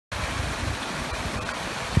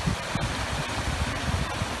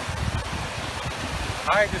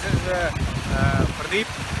Hi, this is Pradeep,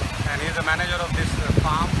 and he is the manager of this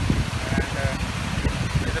farm, and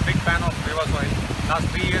he is a big fan of Viva soil.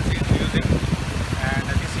 Last 3 years he is using, and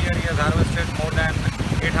this year he has harvested more than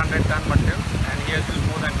 800 ton material, and he has used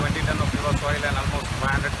more than 20 ton of Viva soil and almost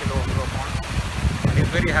 500 kilo of Viva pond. And he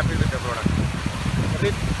is very happy with the product.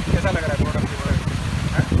 Pradeep, कैसा लग रहा है product की वजह?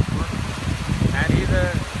 And he is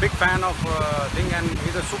a big fan of thing, and he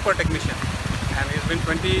is a super technician. And it's been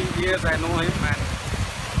 20 years I know him, and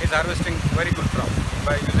he's harvesting very good crop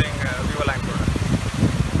by using Viva line product.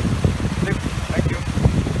 Thank you.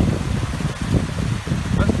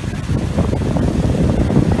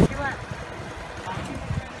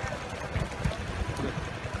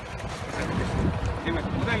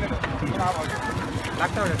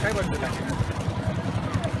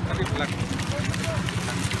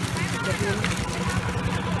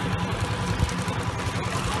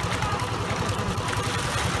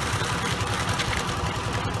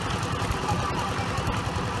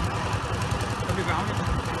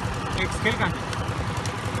 एक scale का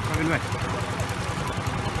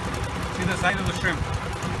see the size of the shrimp.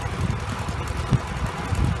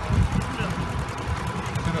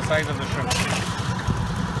 See the size of the shrimp.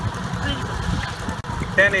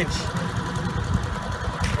 10-inch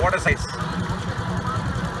water size.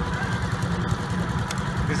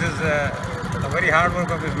 This is a very hard work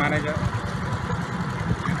of his manager.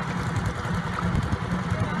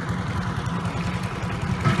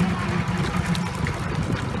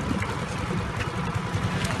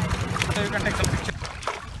 So you can take some pictures.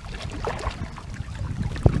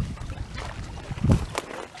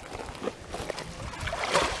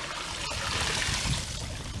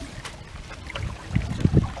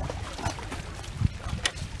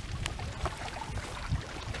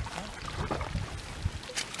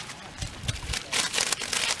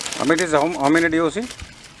 Amit is how many DOC?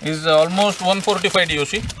 Is almost 145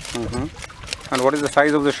 DOC. And what is the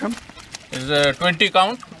size of the shrimp? Is 20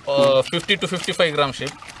 count, 50 to 55 gram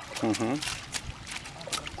shape.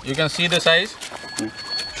 You can see the size.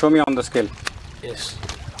 Show me on the scale. Yes.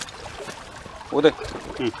 Uday.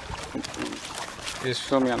 Yes.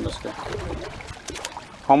 Show me on the scale.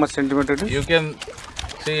 How much centimeter it is? You can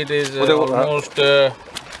see it is Uday, almost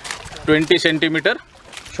 20 centimeter.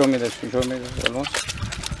 Show me this. Show me this almost.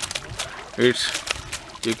 It's,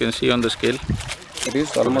 you can see on the scale. It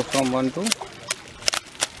is almost from 1 to.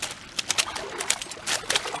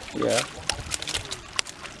 Yeah.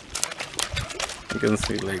 You can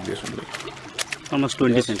see like this only. Almost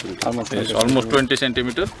 20 centimeters. Almost. It's almost 20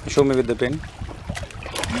 centimeter. Show me with the pen.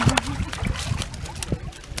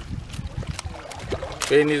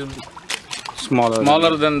 Pain is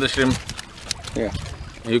Smaller than the shrimp. Yeah.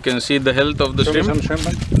 You can see the health of the Show shrimp. me some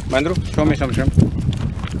shrimp. Mandru, show me some shrimp.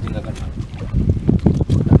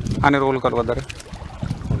 And roll karwa dare.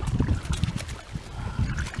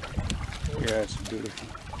 Yes, beautiful.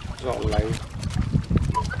 It's all live.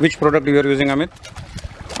 Which product you are using, Amit?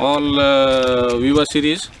 All Viva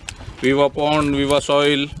series, Viva Pond, Viva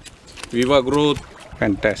Soil, Viva Growth.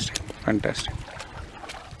 Fantastic, fantastic.